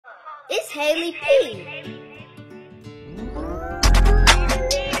It's Haley P.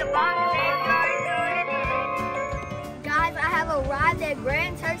 Guys, I have arrived at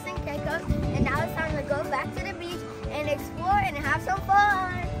Turks and Caicos, and now it's time to go back to the beach and explore and have some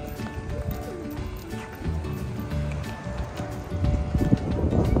fun.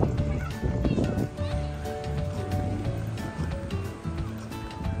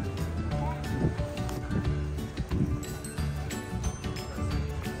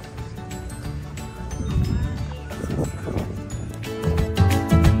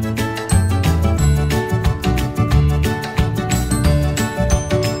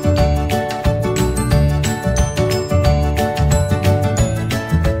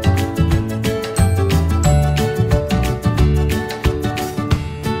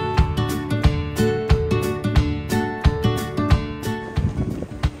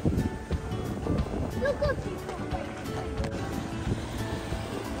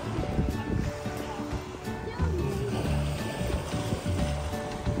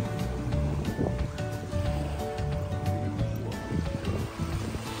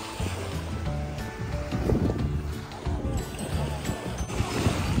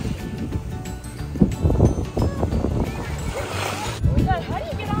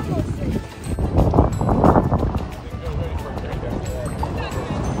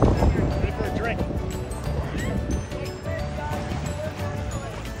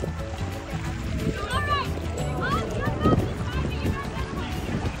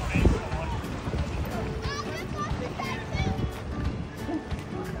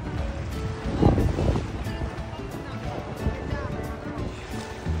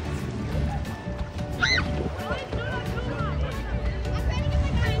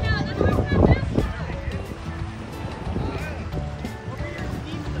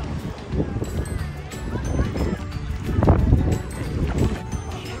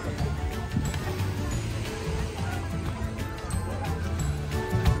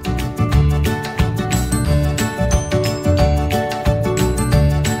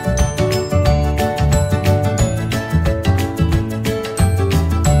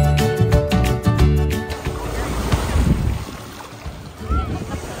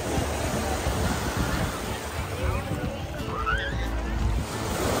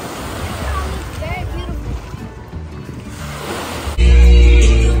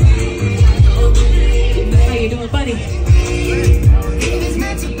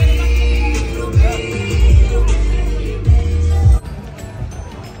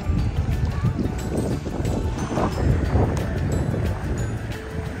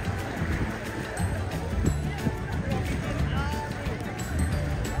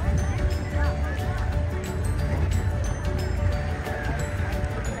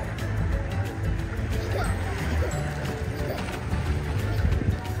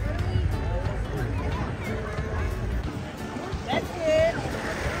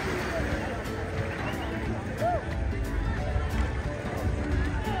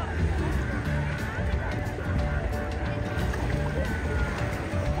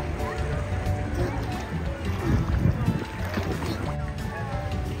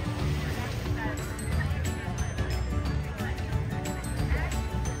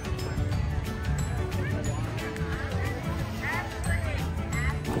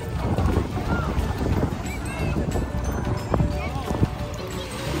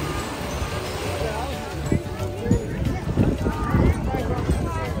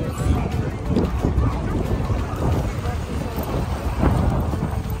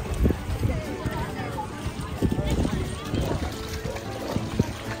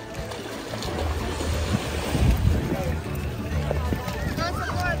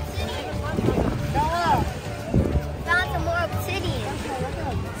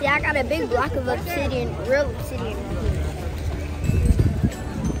 See, I got a big block of obsidian, real obsidian right here.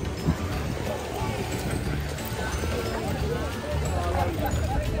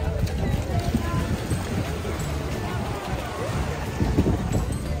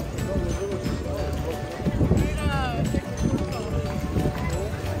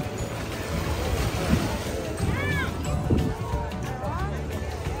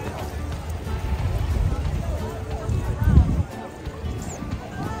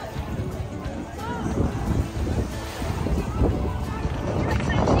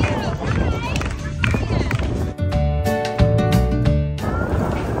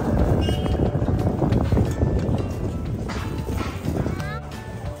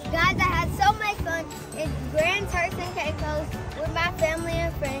 Turks and Caicos with my family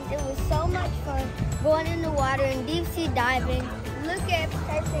and friends. It was so much fun going in the water and deep sea diving. Look at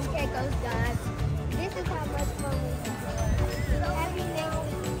Turks and Caicos, guys. This is how much fun we had. Everything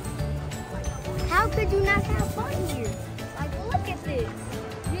How could you not have fun here?